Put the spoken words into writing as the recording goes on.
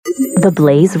The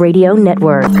Blaze Radio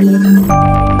Network.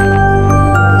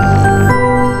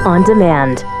 On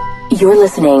demand. You're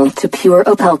listening to Pure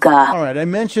Opelka. All right, I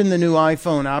mentioned the new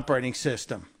iPhone operating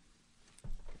system.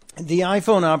 The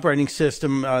iPhone operating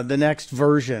system, the next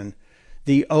version,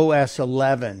 the OS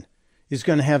 11, is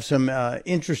going to have some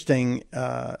interesting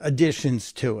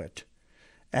additions to it.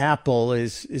 Apple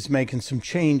is making some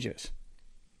changes.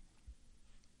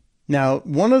 Now,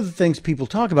 one of the things people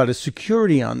talk about is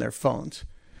security on their phones.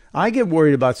 I get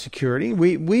worried about security.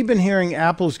 We've been hearing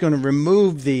Apple's going to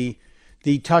remove the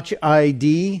Touch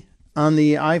ID on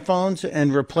the iPhones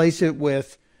and replace it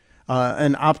with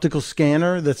an optical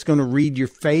scanner that's going to read your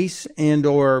face and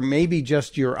or maybe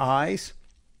just your eyes,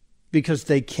 because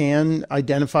they can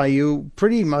identify you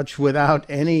pretty much without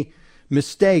any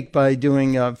mistake by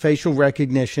doing facial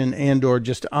recognition and or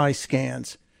just eye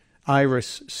scans,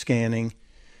 iris scanning.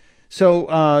 So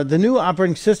the new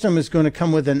operating system is going to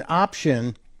come with an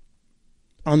option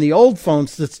on the old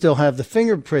phones that still have the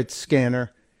fingerprint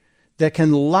scanner that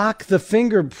can lock the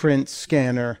fingerprint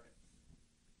scanner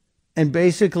and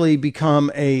basically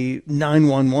become a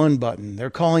 911 button. They're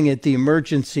calling it the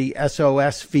emergency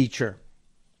SOS feature.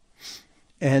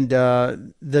 And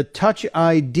the Touch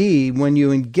ID, when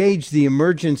you engage the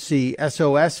emergency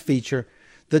SOS feature,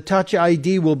 the Touch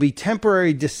ID will be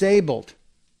temporarily disabled.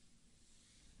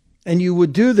 And you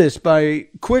would do this by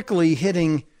quickly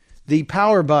hitting the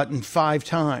power button 5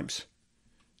 times.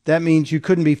 That means you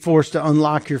couldn't be forced to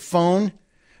unlock your phone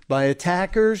by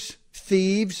attackers,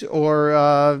 thieves,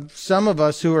 or some of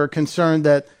us who are concerned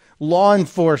that law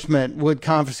enforcement would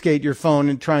confiscate your phone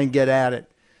and try and get at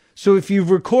it. So if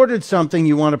you've recorded something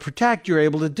you want to protect, you're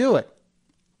able to do it.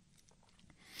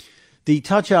 The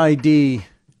Touch ID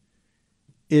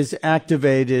is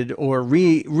activated or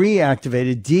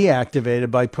deactivated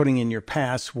by putting in your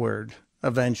password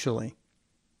eventually.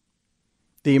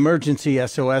 The emergency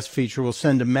SOS feature will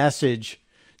send a message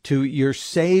to your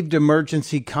saved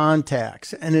emergency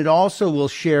contacts, and it also will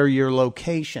share your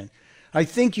location. I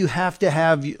think you have to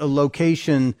have a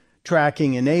location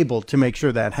tracking enabled to make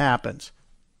sure that happens.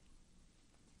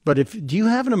 But do you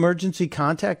have an emergency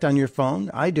contact on your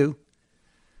phone? I do.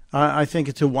 I think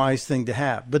it's a wise thing to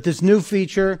have. But this new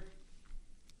feature,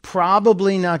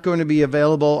 probably not going to be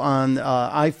available on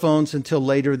iPhones until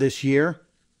later this year.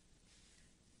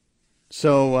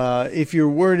 So if you're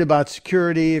worried about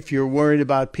security, if you're worried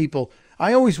about people,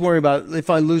 I always worry about if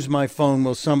I lose my phone,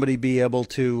 will somebody be able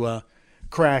to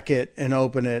crack it and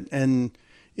open it? And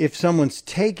if someone's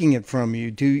taking it from you,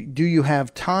 do you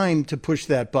have time to push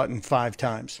that button 5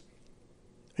 times?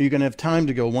 Are you going to have time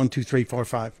to go 1, 2, 3, 4,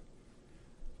 5?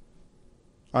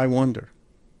 I wonder.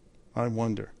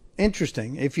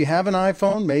 Interesting. If you have an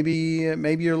iPhone,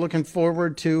 maybe you're looking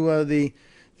forward to the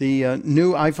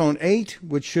new iPhone 8,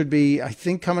 which should be, I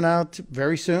think, coming out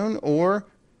very soon, or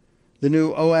the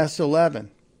new OS 11.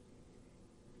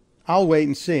 I'll wait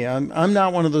and see. I'm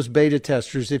not one of those beta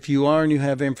testers. If you are and you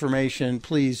have information,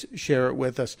 please share it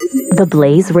with us. The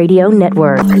Blaze Radio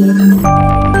Network.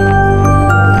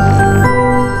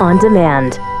 On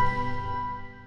demand.